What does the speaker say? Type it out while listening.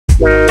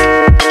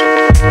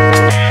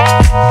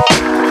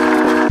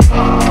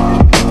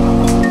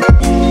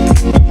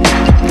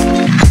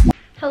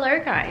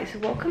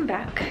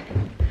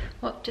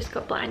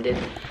reminded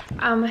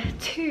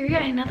to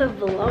another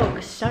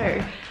vlog.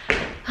 So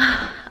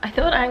I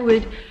thought I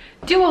would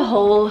do a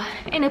haul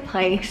in a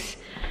place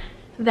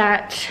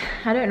that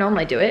I don't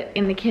normally do it,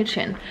 in the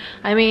kitchen.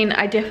 I mean,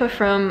 I differ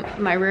from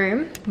my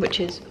room, which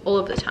is all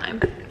of the time,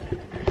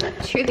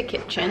 to the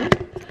kitchen.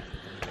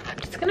 I'm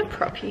just gonna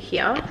prop you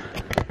here.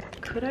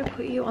 Could I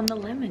put you on the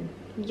lemon?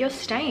 You're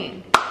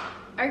staying.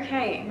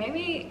 Okay,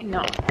 maybe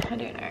not, I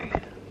don't know.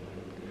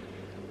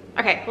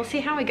 Okay, we'll see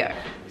how we go.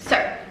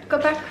 So,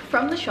 got back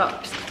from the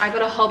shops. I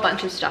got a whole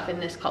bunch of stuff in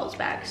this Coles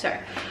bag. So,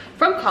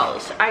 from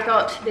Coles, I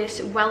got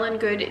this Well and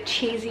Good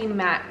cheesy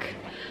mac,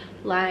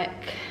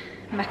 like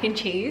mac and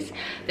cheese.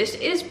 This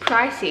is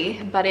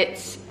pricey, but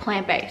it's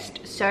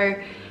plant-based. So,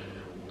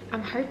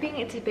 I'm hoping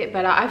it's a bit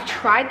better. I've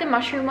tried the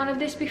mushroom one of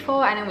this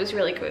before and it was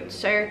really good.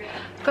 So,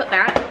 got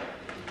that.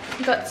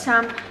 Got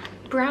some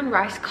brown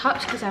rice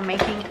cups because I'm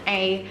making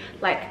a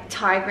like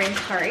Thai green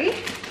curry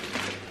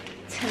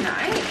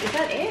tonight. Is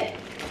that it?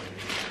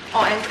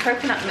 Oh, and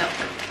coconut milk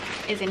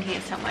is in here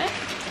somewhere.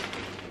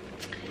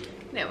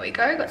 There we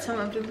go, got some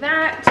of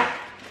that.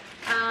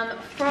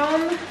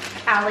 From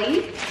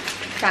Ali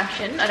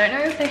Fashion. I don't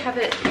know if they have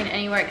it in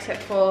anywhere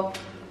except for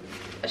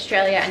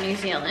Australia and New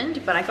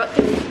Zealand, but I got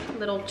this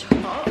little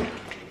top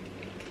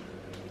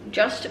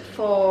just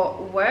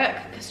for work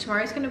because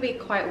tomorrow's going to be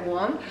quite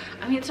warm.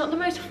 I mean, it's not the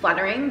most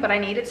flattering, but I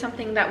needed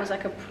something that was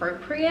like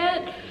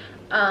appropriate.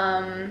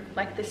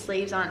 Like the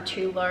sleeves aren't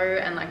too low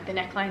and like the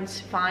neckline's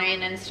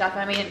fine and stuff.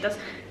 I mean, it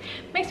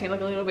makes me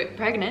look a little bit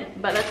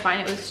pregnant, but that's fine.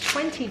 It was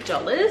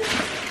 $20.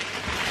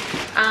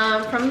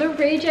 From the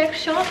reject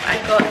shop, I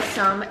got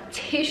some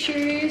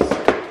tissues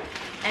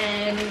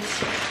and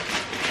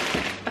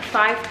a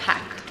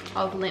 5-pack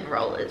of lint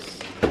rollers.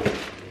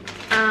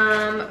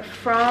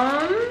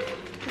 From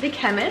the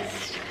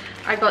chemist,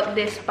 I got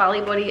this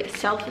Bali Body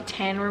Self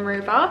Tan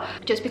Remover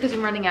just because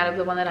I'm running out of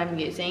the one that I'm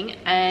using,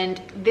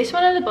 and this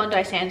one and the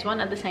Bondi Sands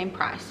one are the same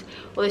price.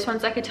 Well, this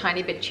one's like a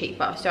tiny bit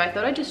cheaper, so I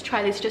thought I'd just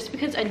try this just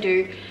because I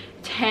do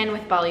tan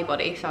with Bali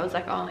Body. So I was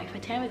like, oh, if I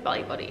tan with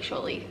Bali Body,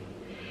 surely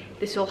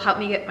this will help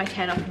me get my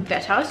tan off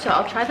better. So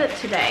I'll try that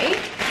today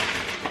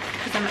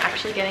because I'm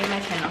actually getting my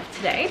tan off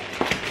today.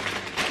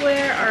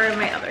 Where are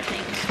my other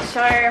things?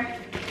 So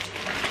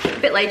a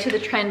bit late to the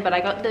trend, but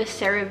I got the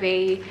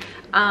CeraVe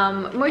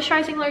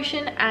moisturizing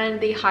lotion and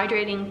the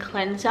hydrating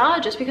cleanser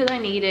just because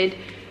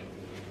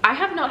I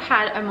have not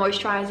had a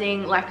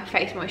moisturizing, like a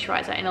face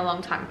moisturizer, in a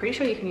long time. I'm pretty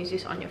sure you can use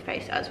this on your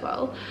face as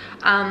well.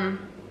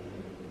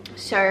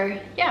 So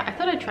yeah, I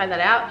thought I'd try that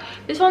out.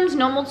 This one's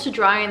normal to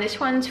dry and this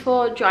one's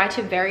for dry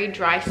to very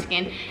dry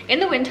skin. In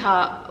the winter,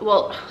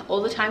 well,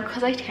 all the time,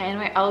 because I tan,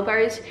 my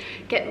elbows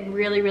get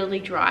really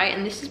dry,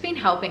 and this has been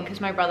helping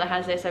because my brother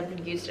has this.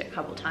 I've used it a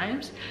couple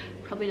times.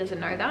 Probably doesn't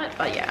know that,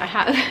 but yeah, I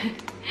have.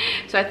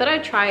 So I thought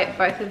I'd try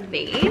both of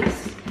these,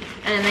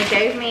 and then they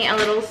gave me a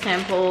little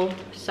sample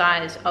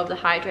size of the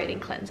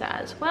hydrating cleanser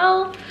as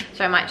well,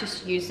 so I might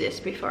just use this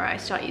before I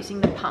start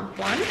using the pump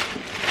one.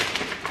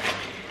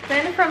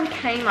 Then from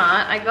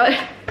Kmart,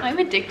 I'm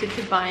addicted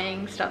to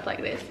buying stuff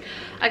like this.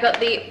 I got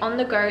the On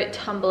The Go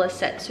tumbler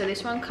set. So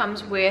this one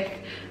comes with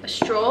a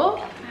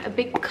straw, a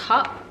big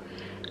cup,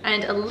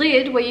 and a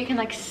lid where you can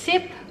like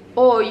sip,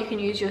 or you can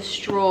use your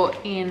straw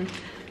in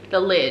the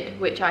lid,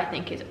 which I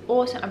think is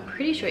awesome. I'm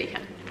pretty sure you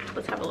can.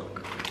 Let's have a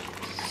look.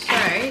 So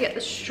you get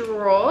the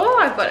straw.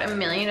 I've got a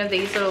million of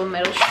these little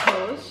metal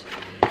straws.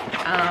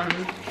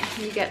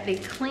 You get the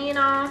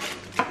cleaner,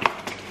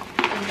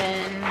 and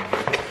then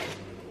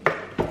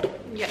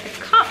you get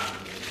the cup.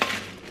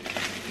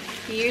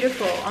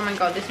 Beautiful. Oh my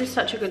god, this is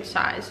such a good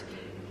size.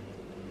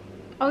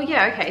 Oh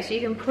yeah, okay, so you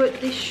can put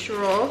this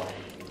straw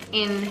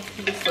in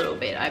this little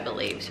bit, I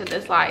believe. So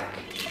there's like,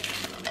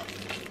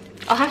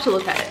 I'll have to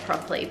look at it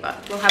properly,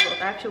 but we'll have a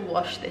look. I have to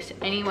wash this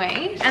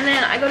anyway. And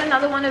then I got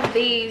another one of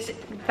these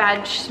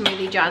badge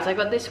smoothie jars. I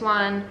got this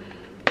one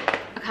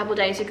a couple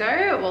days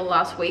ago, well,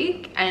 last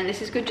week, and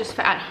this is good just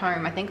for at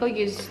home. I think I'll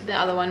use the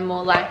other one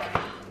more like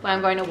when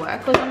I'm going to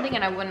work or something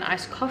and I want an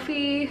iced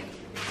coffee.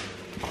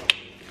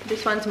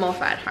 This one's more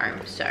for at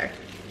home, so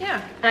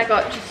yeah. And I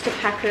got just a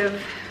pack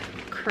of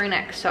crew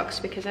neck socks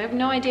because I have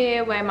no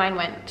idea where mine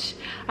went.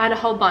 I had a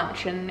whole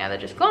bunch and now they're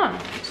just gone.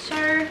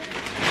 So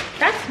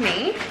that's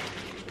me.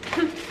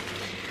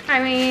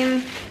 I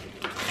mean,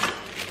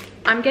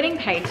 I'm getting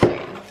paid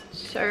soon,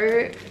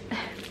 so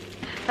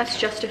that's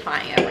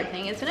justifying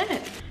everything, isn't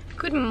it?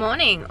 Good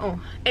morning.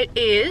 Oh, it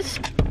is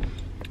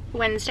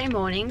Wednesday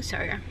morning, so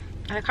I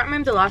can't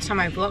remember the last time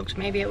I vlogged.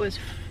 Maybe it was,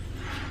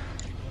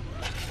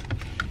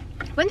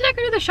 when did I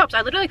go to the shops?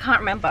 I literally can't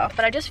remember,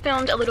 but I just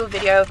filmed a little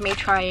video of me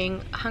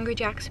trying Hungry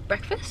Jack's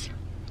breakfast.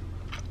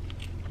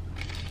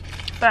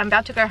 But I'm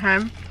about to go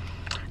home.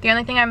 The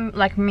only thing I'm,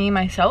 like me,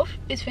 myself,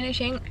 is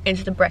finishing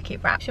is the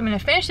brekkie wrap. So I'm gonna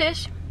finish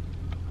this,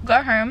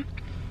 go home.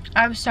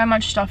 I have so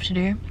much stuff to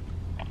do,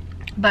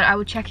 but I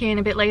will check in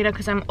a bit later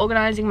because I'm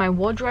organizing my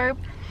wardrobe.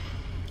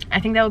 I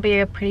think that will be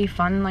a pretty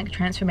fun like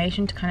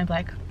transformation to kind of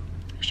like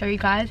show you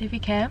guys if you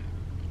care.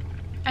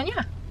 And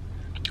yeah,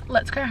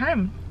 let's go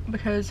home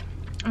because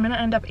I'm gonna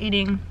end up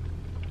eating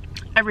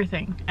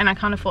everything and I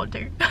can't afford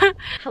to.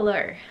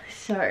 Hello,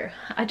 so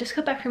I just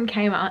got back from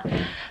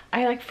Kmart.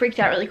 I like freaked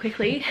out really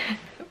quickly.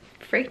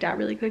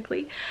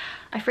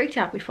 I freaked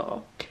out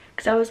before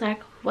because I was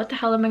like, what the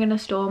hell am I going to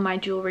store my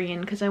jewelry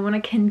in, because I want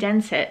to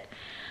condense it.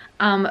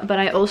 But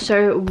I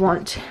also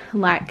want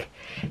like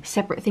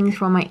separate things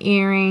for my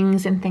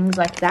earrings and things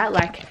like that,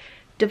 like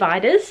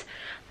dividers.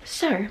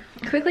 So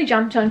I quickly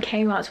jumped on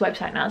Kmart's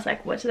website and I was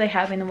like, what do they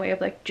have in the way of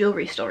like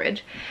jewelry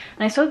storage?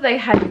 And I saw that they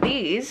had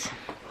these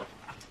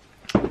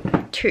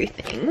two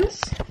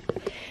things.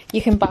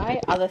 You can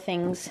buy other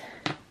things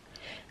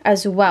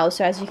as well,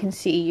 so as you can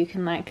see, you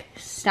can like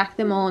stack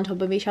them all on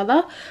top of each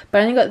other, but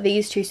I only got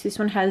these two. So this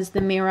one has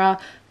the mirror,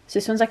 so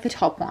this one's like the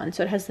top one,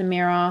 so it has the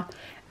mirror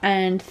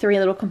and 3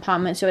 little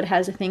compartments, so it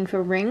has a thing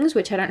for rings,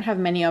 which I don't have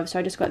many of, so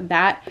I just got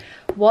that,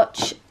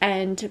 watch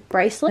and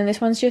bracelet, and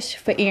this one's just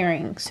for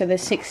earrings, so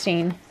there's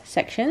 16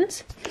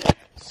 sections.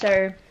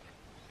 So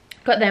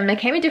got them. They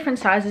came in different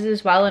sizes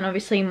as well, and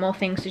obviously more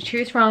things to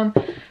choose from,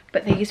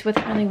 but these were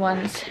the only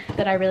ones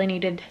that I really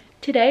needed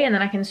today, and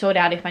then I can sort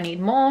out if I need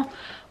more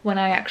when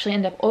I actually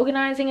end up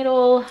organizing it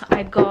all.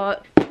 I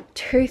got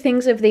 2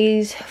 things of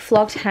these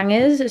flocked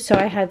hangers, so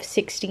I have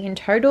 60 in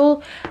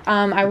total.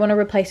 I want to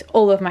replace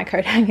all of my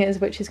coat hangers,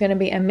 which is going to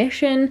be a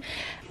mission.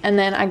 And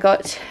then I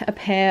got a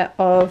pair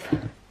of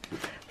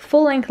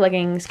full-length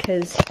leggings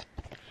because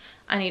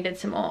I needed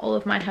some more. All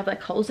of mine have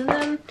like holes in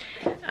them.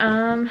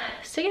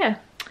 So yeah,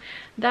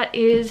 that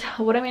is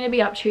what I'm going to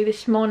be up to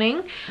this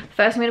morning.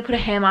 First, I'm going to put a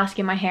hair mask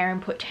in my hair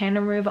and put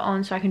tandem remover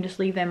on, so I can just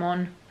leave them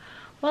on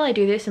while I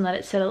do this and let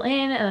it settle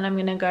in. And then I'm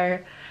going to go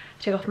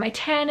take off my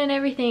tan and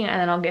everything,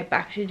 and then I'll get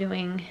back to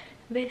doing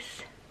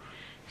this.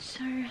 So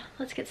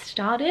let's get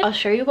started. I'll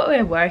show you what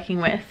we're working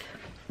with.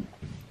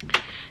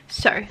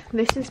 So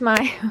this is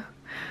my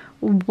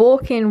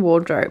walk-in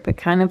wardrobe, but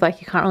kind of like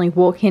you can't really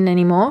walk in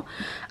anymore.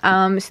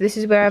 So this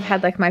is where I've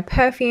had like my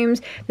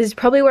perfumes. This is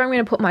probably where I'm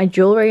going to put my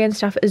jewelry and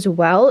stuff as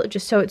well,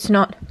 just so it's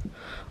not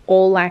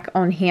all like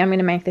on here. I'm going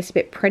to make this a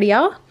bit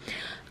prettier.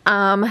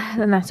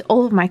 Then that's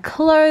all of my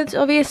clothes,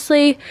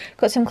 obviously.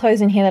 Got some clothes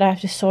in here that I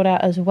have to sort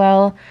out as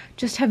well.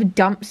 Just have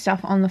dumped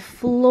stuff on the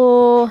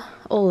floor.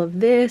 All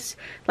of this.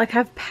 Like,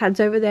 have pads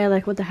over there.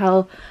 Like, what the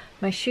hell?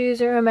 My shoes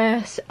are a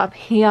mess. Up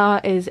here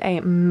is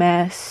a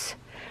mess.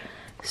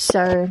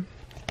 So,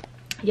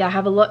 yeah, I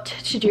have a lot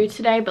to do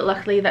today, but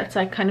luckily that's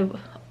like kind of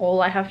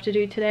all I have to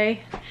do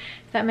today,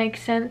 if that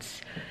makes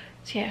sense.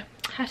 So yeah,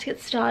 I have to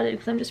get started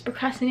because I'm just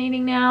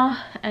procrastinating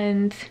now,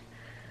 and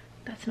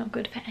that's not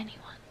good for anyone.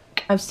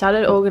 I've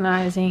started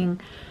organizing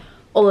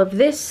all of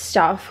this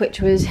stuff, which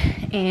was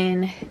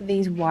in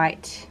these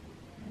white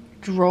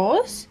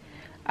drawers.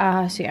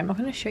 So yeah, I'm not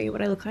going to show you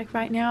what I look like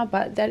right now,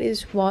 but that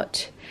is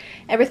what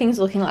everything's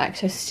looking like.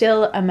 So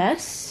still a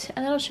mess,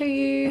 and then I'll show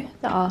you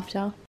the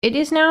after. It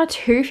is now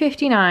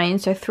 2:59,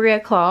 so 3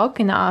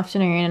 o'clock in the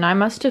afternoon, and I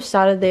must have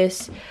started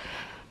this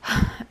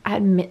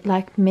at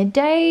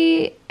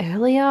midday,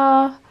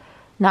 earlier,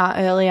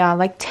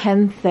 like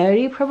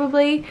 10:30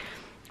 probably.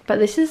 But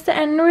this is the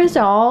end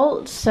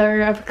result.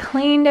 So I've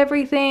cleaned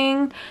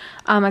everything.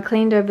 I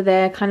cleaned over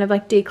there, kind of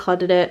like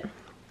decluttered it.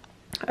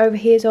 Over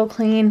here is all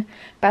clean.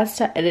 About to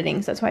start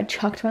editing, so that's why I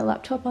chucked my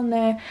laptop on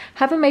there.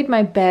 Haven't made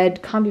my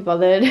bed, can't be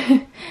bothered.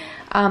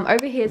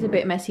 Over here is a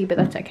bit messy, but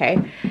that's okay.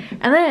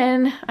 And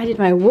then I did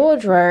my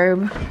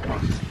wardrobe.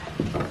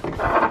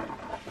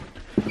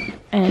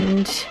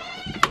 And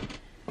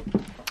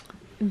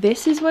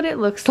this is what it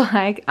looks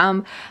like.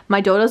 My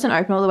door doesn't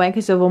open all the way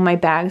because of all my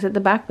bags at the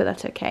back, but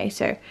that's okay.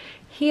 So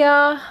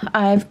here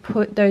I've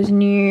put those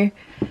new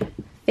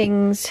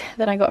things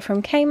that I got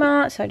from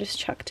Kmart, so I just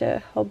chucked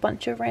a whole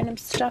bunch of random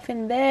stuff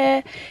in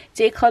there.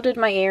 Decluttered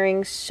my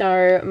earrings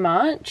so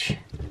much,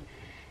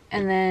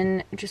 and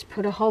then just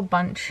put a whole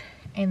bunch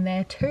in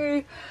there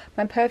too.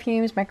 My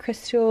perfumes, my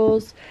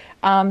crystals,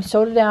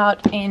 sorted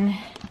out in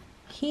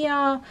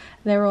here.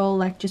 They're all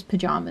like just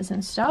pajamas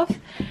and stuff.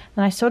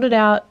 And I sorted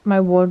out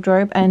my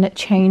wardrobe and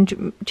changed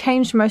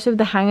most of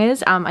the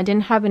hangers. I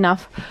didn't have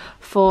enough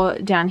for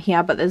down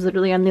here, but there's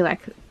literally only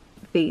like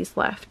these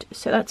left,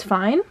 so that's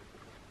fine.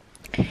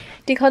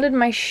 Decluttered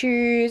my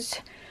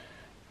shoes,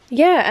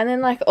 yeah, and then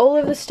like all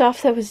of the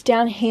stuff that was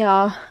down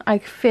here I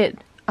fit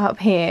up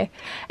here.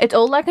 It's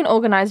all like an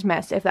organized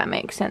mess, if that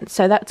makes sense,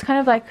 so that's kind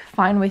of like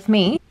fine with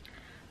me.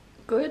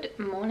 Good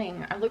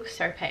morning. I look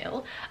so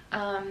pale.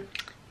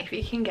 If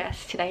you can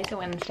guess, today's a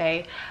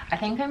Wednesday. I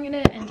think I'm gonna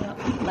end up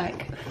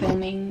like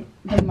filming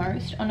the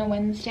most on a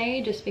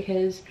Wednesday, just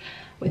because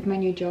with my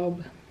new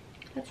job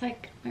that's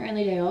like my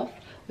only day off,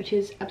 which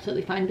is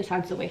absolutely fine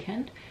besides the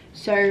weekend.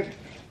 So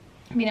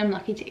I mean, I'm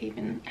lucky to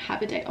even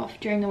have a day off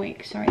during the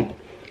week, sorry.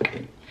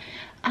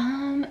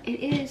 It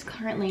is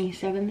currently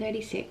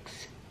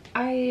 7:36.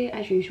 I,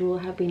 as usual,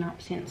 have been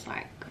up since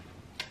like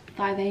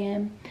 5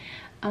 AM.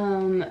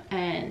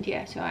 And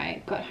yeah, so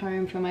I got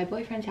home from my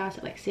boyfriend's house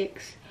at like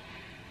 6.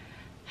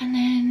 And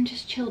then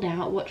just chilled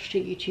out, watched a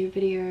YouTube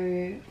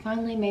video,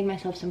 finally made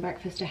myself some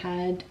breakfast. I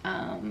had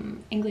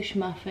English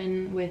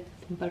muffin with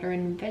butter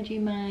and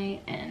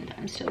Vegemite, and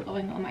I'm still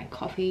going on my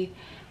coffee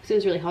because it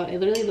was really hot. It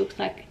literally looks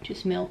like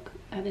just milk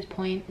at this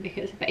point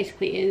because it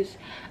basically is.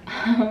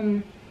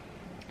 And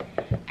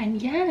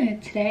yeah,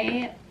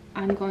 today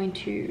I'm going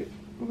to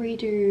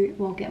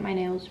get my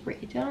nails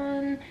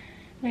redone.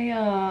 They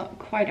are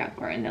quite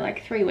outgrown. They're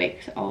like 3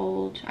 weeks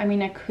old. I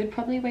mean, I could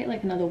probably wait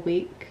like another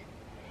week,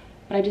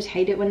 but I just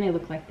hate it when they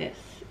look like this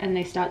and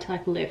they start to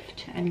like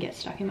lift and get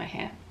stuck in my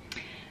hair.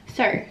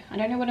 So I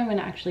don't know what I'm going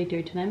to actually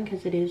do to them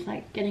because it is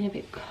like getting a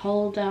bit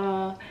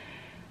colder.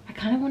 I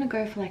kind of want to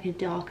go for like a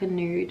darker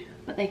nude,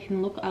 but they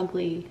can look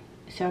ugly,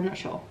 so I'm not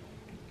sure.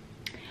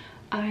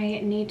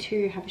 I need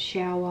to have a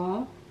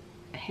shower,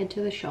 head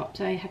to the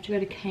shops. I have to go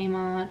to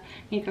Kmart,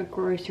 need to go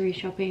grocery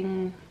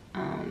shopping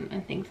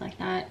and things like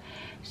that.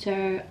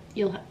 So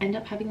you'll end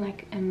up having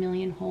like a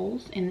million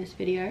hauls in this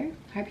video.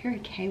 I hope you're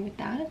okay with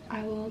that.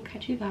 I will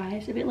catch you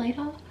guys a bit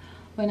later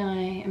when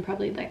I am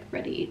probably like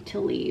ready to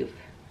leave,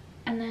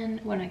 and then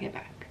when I get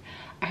back.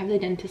 I have the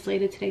dentist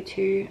later today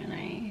too, and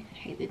I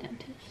hate the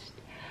dentist.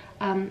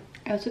 I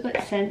also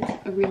got sent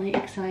a really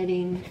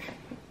exciting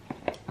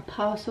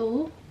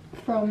parcel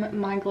from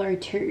My Glow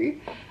 2.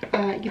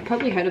 You've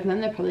probably heard of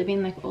them. They've probably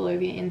been like all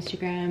over your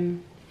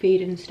Instagram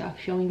feed and stuff,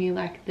 showing you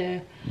like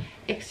the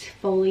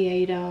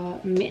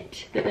exfoliator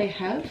mitt that they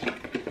have.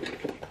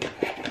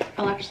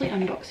 I'll actually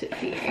unbox it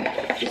for you,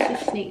 just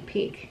a sneak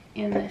peek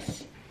in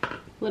this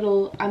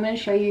little. I'm going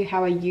to show you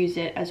how I use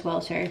it as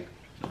well. So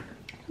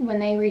when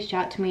they reached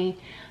out to me,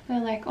 they're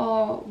like,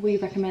 oh, we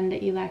recommend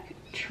that you like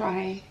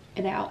try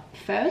it out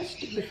first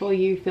before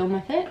you film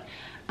with it.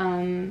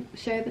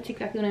 So that's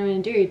exactly what I'm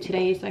going to do.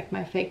 Today is like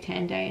my fake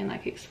tan day and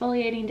like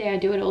exfoliating day. I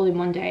do it all in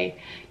one day.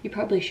 You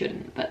probably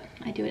shouldn't, but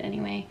I do it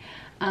anyway.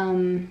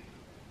 And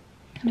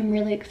I'm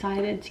really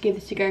excited to give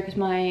this a go because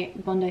my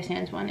Bondi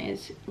Sands one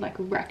is like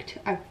wrecked.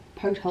 I've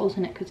poked holes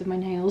in it because of my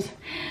nails.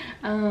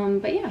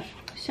 But yeah,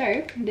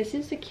 so this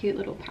is a cute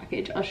little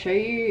package. I'll show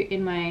you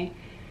in my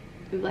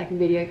like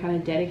video kind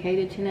of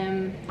dedicated to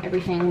them,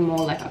 everything more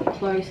like up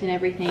close and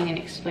everything, and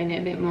explain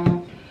it a bit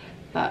more.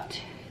 But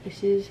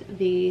this is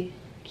the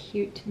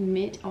cute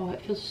mitt. Oh,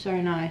 it feels so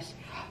nice.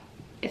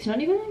 It's not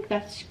even like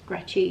that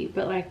scratchy,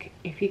 but like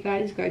if you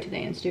guys go to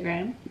their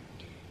Instagram,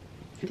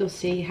 you'll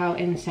see how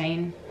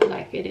insane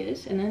like it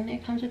is. And then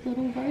it comes with a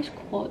little rose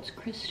quartz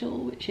crystal,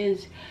 which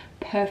is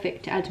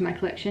perfect to add to my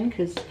collection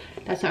because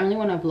that's the only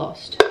one I've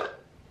lost.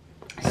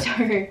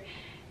 So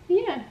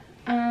yeah,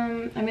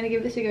 I'm gonna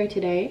give this a go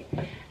today,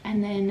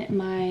 and then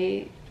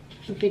my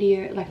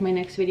video, like my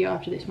next video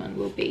after this one,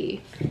 will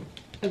be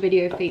a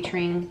video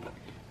featuring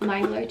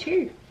My Glow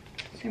 2.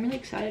 So I'm really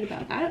excited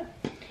about that.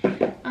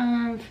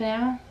 For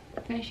now,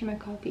 finishing my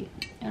coffee,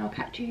 and I'll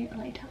catch you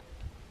later.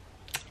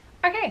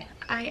 Okay,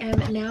 I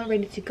am now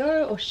ready to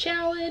go, or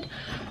showered,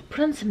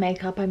 put on some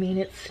makeup. I mean,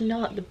 it's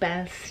not the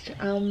best,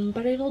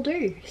 but it'll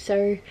do.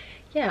 So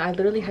yeah, I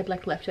literally had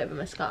like leftover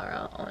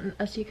mascara on,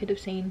 as you could have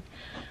seen.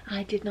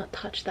 I did not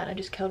touch that, I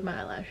just curled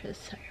my eyelashes.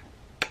 So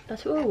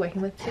that's what we're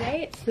working with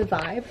today. It's the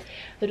vibe.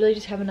 Literally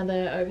just have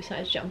another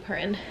oversized jumper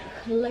and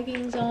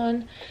leggings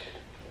on.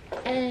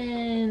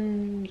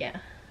 And yeah,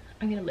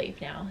 I'm gonna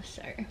leave now,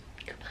 so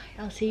goodbye.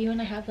 I'll see you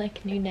when I have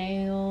like new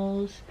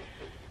nails.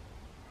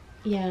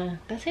 Yeah,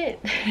 that's it.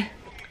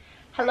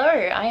 Hello,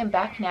 I am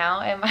back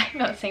now. It might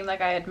not seem like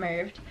I had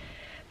moved,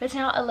 but it's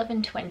now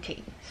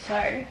 11:20,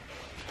 so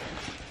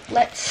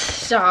let's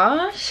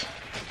start.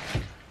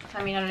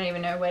 I mean, I don't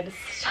even know where to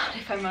start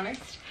if I'm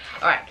honest.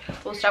 Alright,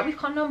 we'll start with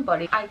condom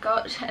body. I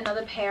got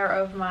another pair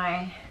of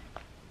my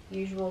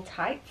usual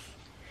tights.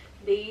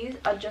 These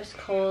are just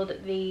called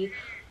the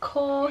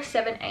Core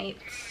 7/8.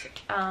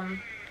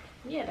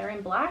 Yeah, they're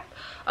in black.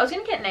 I was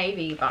gonna get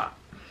navy, but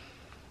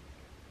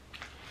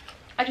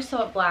I just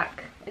thought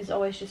black is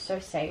always just so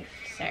safe,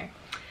 so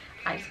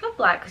I just got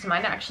black because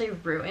mine are actually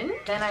ruined.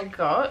 Then I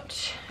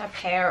got a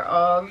pair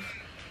of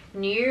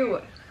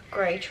new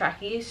grey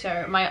trackies.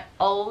 So my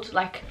old,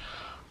 like,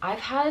 I've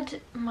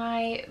had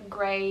my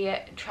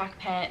grey track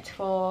pants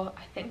for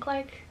I think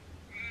like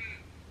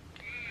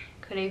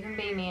could even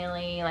be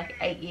nearly like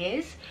 8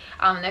 years.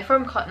 They're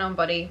from Cotton On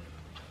Body.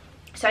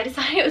 So I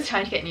decided it was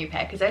time to get a new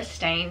pair because they're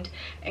stained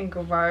and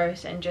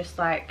gross and just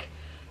like,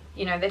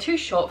 you know, they're too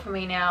short for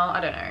me now.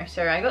 I don't know.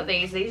 So I got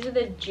these. These are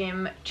the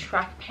gym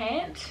track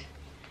pants.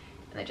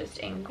 And they're just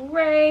in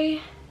grey.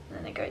 And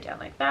then they go down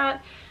like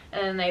that.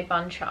 And then they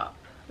bunch up.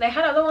 They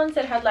had other ones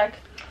that had like,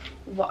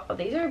 what? Oh,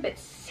 these are a bit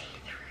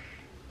see-through.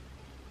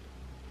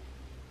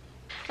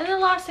 And the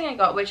last thing I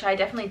got, which I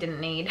definitely didn't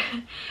need,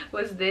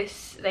 was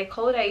this. They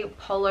call it a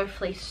polo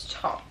fleece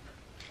top.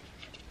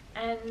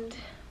 And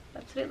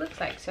that's what it looks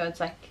like. So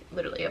it's like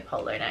literally a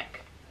polo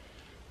neck.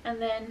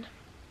 And then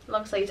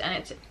long sleeves, and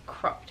it's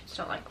cropped. It's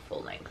not like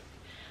full length,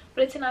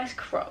 but it's a nice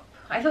crop.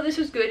 I thought this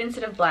was good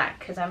instead of black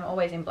because I'm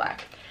always in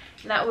black.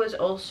 And that was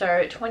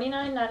also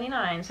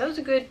 $29.99. So that was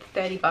a good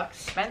 30 bucks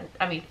spent.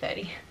 I mean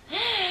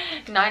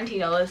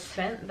 $90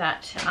 spent.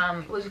 That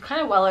was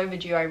kind of well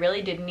overdue. I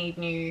really did need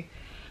new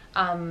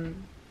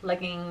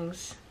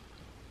leggings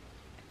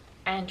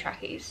and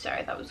trackies, so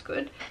that was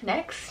good.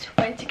 Next,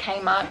 went to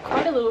Kmart,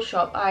 quite a little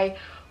shop. I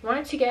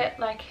wanted to get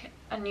like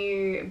a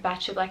new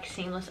batch of like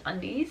seamless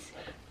undies,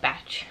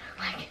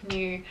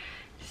 new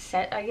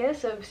set I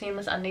guess of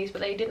seamless undies, but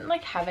they didn't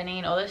like have any,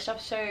 and all this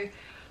stuff so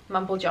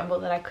mumble jumble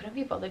that I couldn't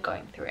be bothered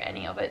going through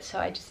any of it, so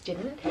I just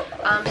didn't.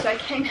 So I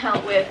came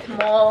out with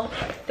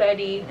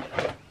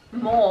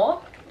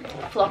more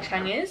flocked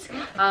hangers.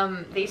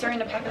 These are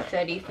in a pack of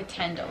 30 for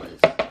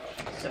 $10.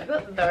 So I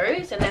got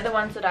those, and they're the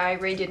ones that I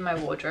redid my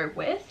wardrobe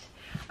with.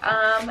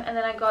 And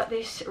then I got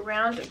this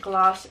round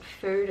glass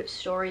food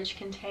storage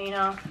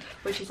container,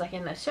 which is like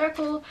in the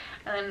circle.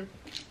 And then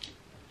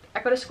I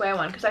got a square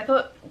one because I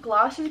thought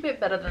glass is a bit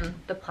better than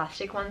the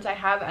plastic ones I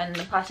have, and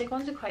the plastic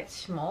ones are quite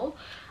small.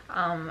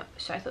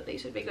 So I thought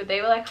these would be good.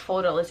 They were like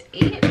 $4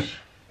 each.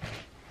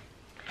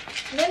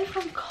 And then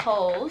from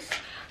Coles,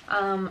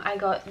 I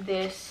got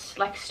this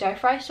like stir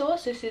fry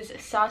sauce. This is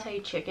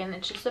satay chicken.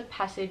 It's just a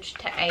Passage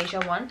to Asia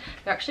one.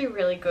 They're actually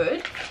really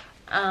good.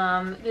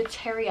 The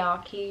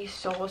teriyaki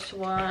sauce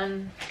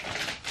one.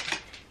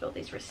 Get all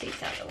these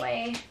receipts out of the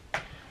way.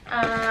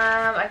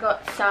 I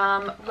got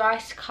some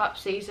rice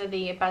cups. These are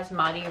the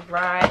basmati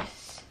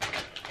rice.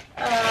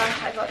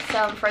 I got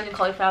some frozen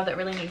cauliflower that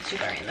really needs to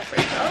go in the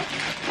freezer.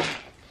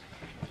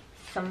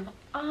 Some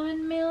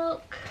almond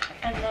milk,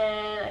 and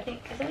then I think,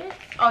 is that it?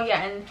 Oh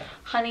yeah, and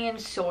honey and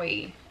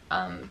soy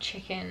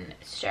chicken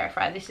stir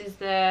fry. This is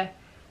a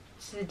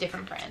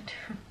different brand.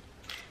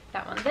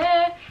 That one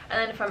there.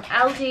 And then from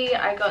Aldi,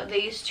 I got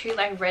these two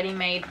like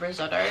ready-made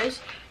risottos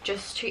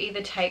just to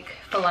either take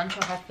for lunch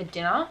or have for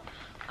dinner.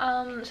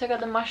 So I got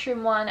the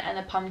mushroom one and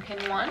the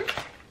pumpkin one.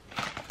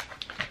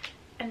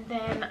 And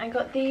then I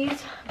got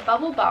these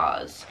bubble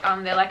bars.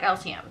 They're like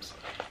LCMs.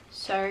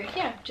 So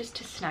yeah, just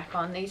to snack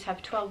on. These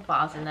have 12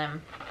 bars in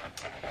them.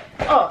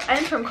 Oh,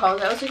 and from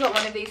Coles, I also got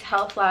one of these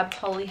Health Lab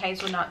Holy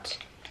Hazelnut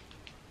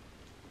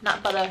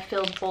nut butter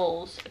filled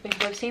balls,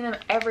 because I've seen them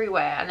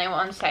everywhere and they were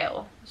on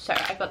sale, so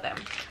I got them.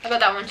 I got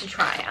that one to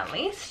try at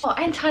least. Oh,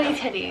 and tiny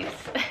teddies,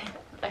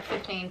 like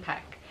 15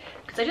 pack,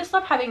 because I just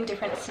love having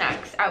different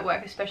snacks at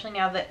work, especially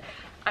now that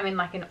I'm in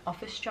like an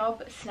office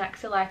job.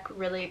 Snacks are like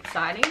really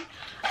exciting.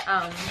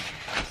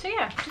 So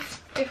yeah,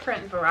 just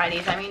different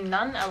varieties. I mean,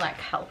 none are like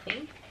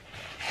healthy,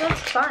 so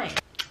that's fine.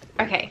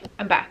 Okay,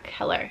 I'm back.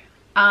 Hello.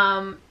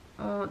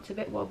 Oh, it's a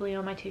bit wobbly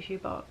on my tissue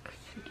box.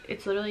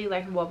 It's literally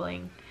like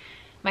wobbling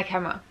my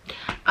camera.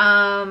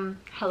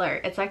 Hello.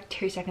 It's like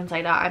 2 seconds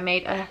later. I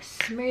made a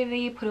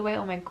smoothie, put away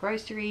all my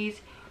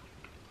groceries.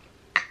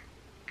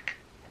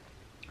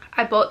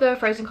 I bought the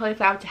frozen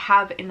cauliflower to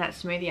have in that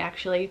smoothie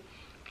actually.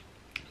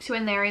 So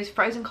in there is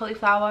frozen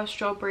cauliflower,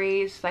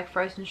 strawberries, like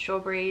frozen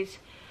strawberries,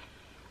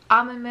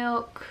 almond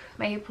milk,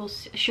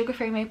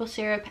 sugar-free maple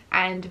syrup,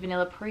 and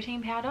vanilla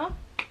protein powder.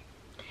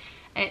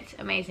 And it's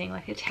amazing.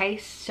 Like, it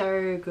tastes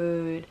so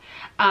good.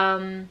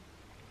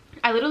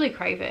 I literally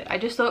crave it. I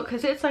just thought,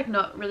 because it's like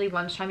not really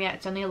lunchtime yet,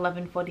 it's only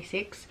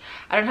 11:46.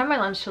 I don't have my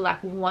lunch till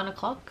like 1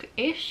 o'clock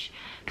ish,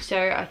 so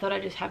I thought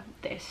I'd just have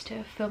this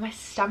to fill my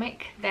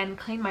stomach, then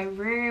clean my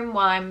room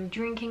while I'm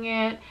drinking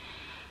it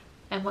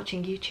and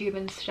watching YouTube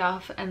and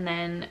stuff, and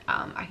then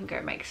I can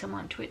go make some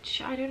lunch,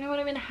 which I don't know what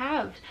I'm gonna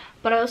have.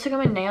 But I also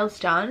got my nails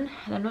done,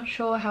 and I'm not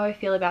sure how I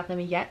feel about them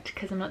yet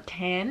because I'm not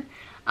tan.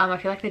 I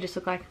feel like they just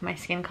look like my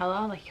skin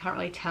color, like you can't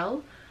really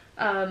tell.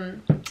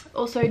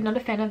 Also not a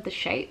fan of the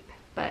shape,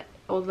 but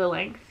or the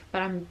length,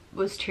 but I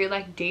was too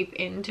like deep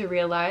in to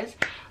realize,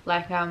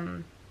 like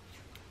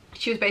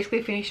she was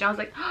basically finished and I was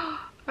like,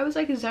 oh, I was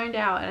like zoned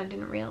out, and I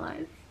didn't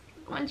realize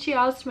when she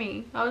asked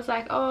me. I was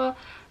like, oh,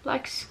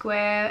 like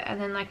square and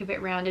then like a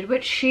bit rounded,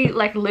 which she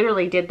like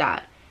literally did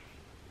that,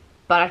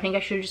 but I think I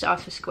should have just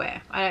asked for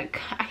square. I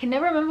can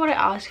never remember what I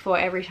asked for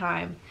every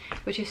time,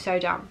 which is so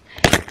dumb.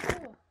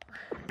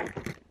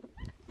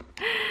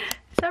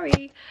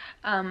 Sorry.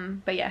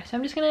 But yeah, so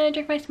I'm just gonna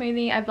drink my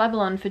smoothie. I blabble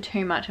on for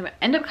too much. I'm gonna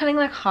end up cutting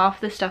like half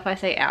the stuff I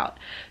say out.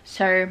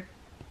 So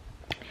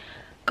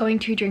going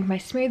to drink my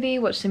smoothie,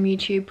 watch some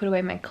YouTube, put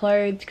away my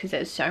clothes because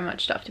there's so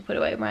much stuff to put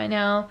away right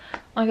now. Oh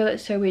my god,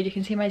 that's so weird. You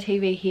can see my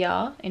TV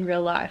here in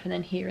real life and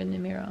then here in the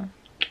mirror.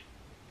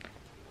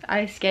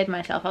 I scared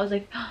myself. I was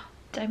like, oh,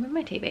 did I move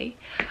my TV?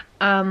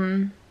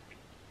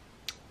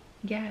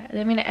 Yeah,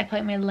 then I'm gonna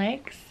epilate my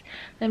legs.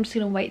 Then I'm just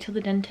gonna wait till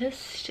the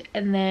dentist,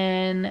 and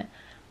then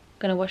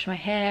gonna wash my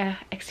hair,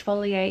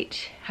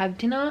 exfoliate, have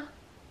dinner,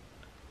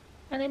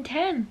 and then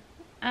tan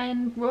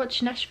and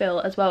watch Nashville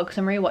as well because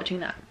I'm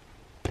rewatching that.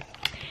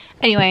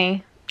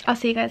 Anyway, I'll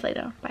see you guys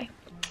later. Bye.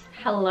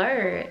 Hello.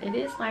 It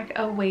is like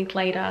a week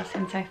later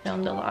since I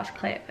filmed the last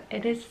clip.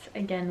 It is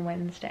again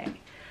Wednesday,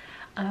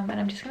 and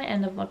I'm just gonna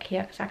end the vlog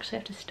here because I actually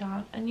have to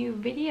start a new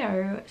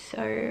video.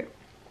 So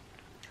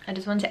I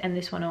just wanted to end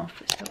this one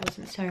off so it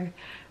wasn't so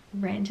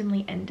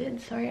randomly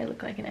ended. Sorry I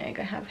look like an egg.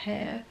 I have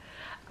hair.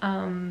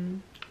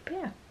 But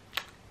yeah,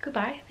 good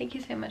goodbye. Thank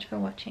you so much for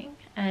watching,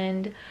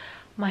 and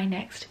my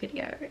next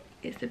video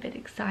is a bit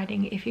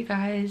exciting. If you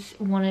guys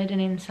wanted an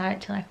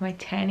insight to like my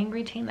tanning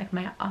routine, like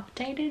my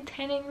updated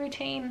tanning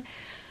routine,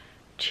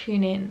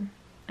 tune in.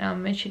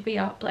 It should be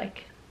up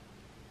like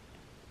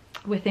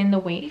within the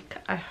week,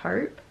 I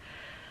hope.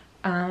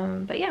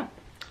 But yeah,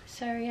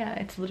 so yeah,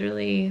 it's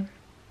literally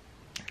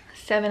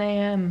 7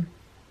 AM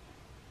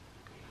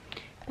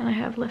and I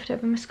have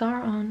leftover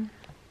mascara on,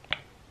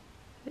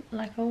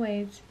 like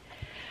always.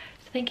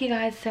 So thank you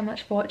guys so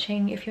much for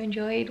watching. If you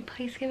enjoyed,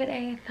 please give it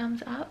a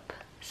thumbs up,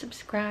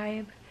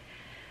 subscribe,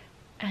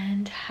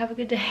 and have a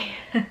good day.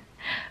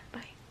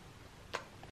 Bye.